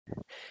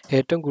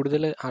ഏറ്റവും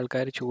കൂടുതൽ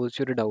ആൾക്കാർ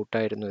ചോദിച്ചൊരു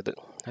ഡൗട്ടായിരുന്നു ഇത്.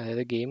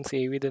 അതായത് ഗെയിം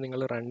സേവ് ചെയ്ത്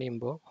നിങ്ങൾ റൺ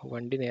ചെയ്യുമ്പോൾ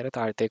വണ്ടി നേരെ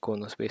താഴത്തേക്ക്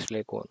പോകുന്നു,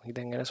 സ്പേസിലേക്ക് പോകുന്നു.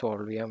 ഇതെങ്ങനെ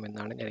സോൾവ് ചെയ്യാം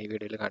എന്നാണ് ഞാൻ ഈ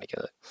വീഡിയോയിൽ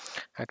കാണിക്കുന്നത്.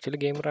 ആക്ച്വലി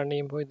ഗെയിം റൺ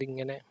ചെയ്യുമ്പോൾ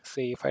ഇതിങ്ങനെ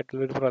സേഫ്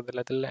ആയിട്ടുള്ളൊരു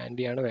പ്രതലത്തിൽ ലാൻഡ്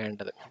ചെയ്യാണ്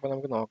വേണ്ടത്. അപ്പോൾ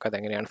നമുക്ക് നോക്കാം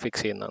അതെങ്ങനെയാണ്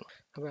ഫിക്സ് ചെയ്യുന്നത്.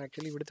 അപ്പോൾ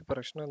ആക്ച്വലി ഇവിടുത്തെ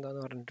പ്രശ്നം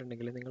എന്താണെന്ന്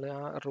പറഞ്ഞിട്ടുണ്ടെങ്കിൽ, നിങ്ങൾ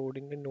ആ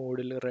റോഡിൻ്റെ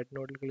നോഡിൽ, റെഡ്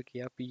നോഡിൽ ക്ലിക്ക്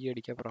ചെയ്യുക, പി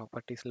അടിക്കുക,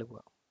 പ്രോപ്പർട്ടീസിൽ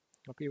പോവുക.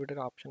 അപ്പോൾ ഇവിടെ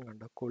ഒരു ഓപ്ഷൻ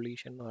കണ്ടോ,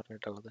 കൊളീഷൻ എന്ന്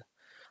പറഞ്ഞിട്ടുള്ളത്.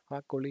 ആ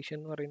കൊളീഷൻ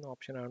എന്ന് പറയുന്ന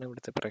ഓപ്ഷനാണ്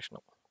ഇവിടുത്തെ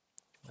പ്രശ്നം.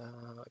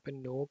 ഇപ്പം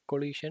നോ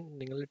കൊളീഷൻ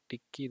നിങ്ങൾ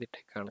ടിക്ക്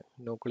ചെയ്തിട്ടേക്കാണ്.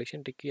 നോ കൊളീഷൻ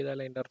ടിക്ക് ചെയ്താൽ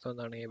അതിൻ്റെ അർത്ഥം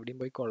എന്താണ്, എവിടെയും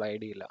പോയി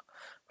കൊളൈഡ് ചെയ്യില്ല.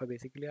 അപ്പോൾ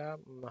ബേസിക്കലി ആ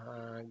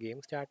ഗെയിം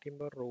സ്റ്റാർട്ട്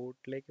ചെയ്യുമ്പോൾ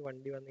റോഡിലേക്ക്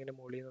വണ്ടി വന്ന് ഇങ്ങനെ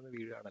മുകളിൽ നിന്ന്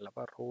വീഴുകയാണല്ലോ.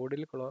 അപ്പോൾ ആ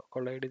റോഡിൽ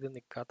കൊളൈഡ് ചെയ്ത്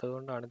നിൽക്കാത്തത്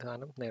കൊണ്ടാണ്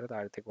സാധനം നേരെ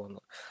താഴത്തേക്ക്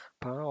പോകുന്നത്.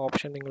 അപ്പോൾ ആ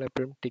ഓപ്ഷൻ നിങ്ങൾ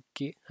എപ്പോഴും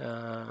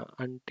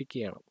അൺടിക്ക്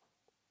ചെയ്യണം.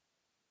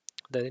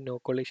 അതായത് നോ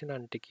കൊളീഷൻ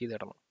അൺടിക്ക്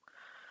ചെയ്തിടണം.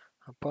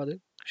 അപ്പോൾ അത്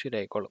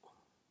ശരിയായിക്കോളും.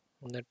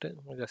 എന്നിട്ട്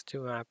ജസ്റ്റ്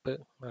മാപ്പ്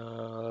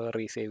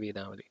റീസേവ്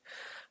ചെയ്താൽ മതി.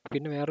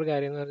 പിന്നെ വേറൊരു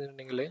കാര്യം എന്ന്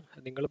പറഞ്ഞിട്ടുണ്ടെങ്കിൽ,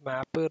 നിങ്ങൾ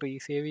മാപ്പ്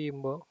റീസേവ്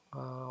ചെയ്യുമ്പോൾ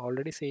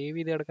ഓൾറെഡി സേവ്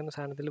ചെയ്ത് കിടക്കുന്ന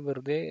സാധനത്തിൽ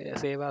വെറുതെ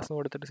സേവ് ആസ്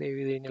കൊടുത്തിട്ട് സേവ്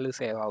ചെയ്ത് കഴിഞ്ഞാൽ ഇത്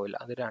സേവ് ആവില്ല.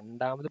 അത്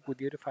രണ്ടാമത്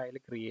പുതിയൊരു ഫയൽ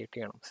ക്രിയേറ്റ്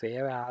ചെയ്യണം.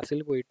 സേവ്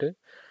ആസിൽ പോയിട്ട്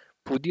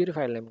പുതിയൊരു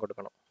ഫയൽ നെയിം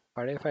കൊടുക്കണം.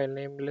 പഴയ ഫയൽ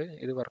നെയിമിൽ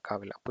ഇത്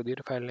വർക്കാവില്ല.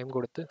 പുതിയൊരു ഫയൽ നെയിം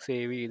കൊടുത്ത്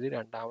സേവ് ചെയ്ത്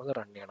രണ്ടാമത്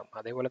റൺ ചെയ്യണം.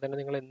 അതേപോലെ തന്നെ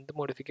നിങ്ങൾ എന്ത്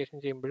മോഡിഫിക്കേഷൻ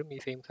ചെയ്യുമ്പോഴും ഈ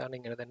സെയിം സാധനം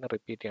ഇങ്ങനെ തന്നെ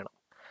റിപ്പീറ്റ് ചെയ്യണം.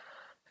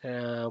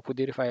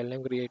 പുതിയൊരു ഫയൽ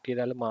നെയിം ക്രിയേറ്റ്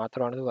ചെയ്താൽ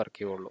മാത്രമാണ് ഇത് വർക്ക്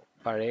ചെയ്യുള്ളൂ.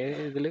 പഴയ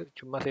ഇതിൽ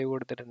ചുമ്മാ സേവ്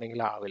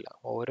കൊടുത്തിട്ടുണ്ടെങ്കിൽ ആവില്ല.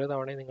 ഓരോ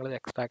തവണയും നിങ്ങൾ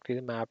എക്സ്ട്രാക്ട്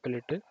ചെയ്ത്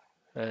മാപ്പിലിട്ട്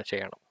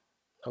ചെയ്യണം.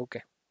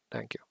 Okay,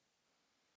 thank you.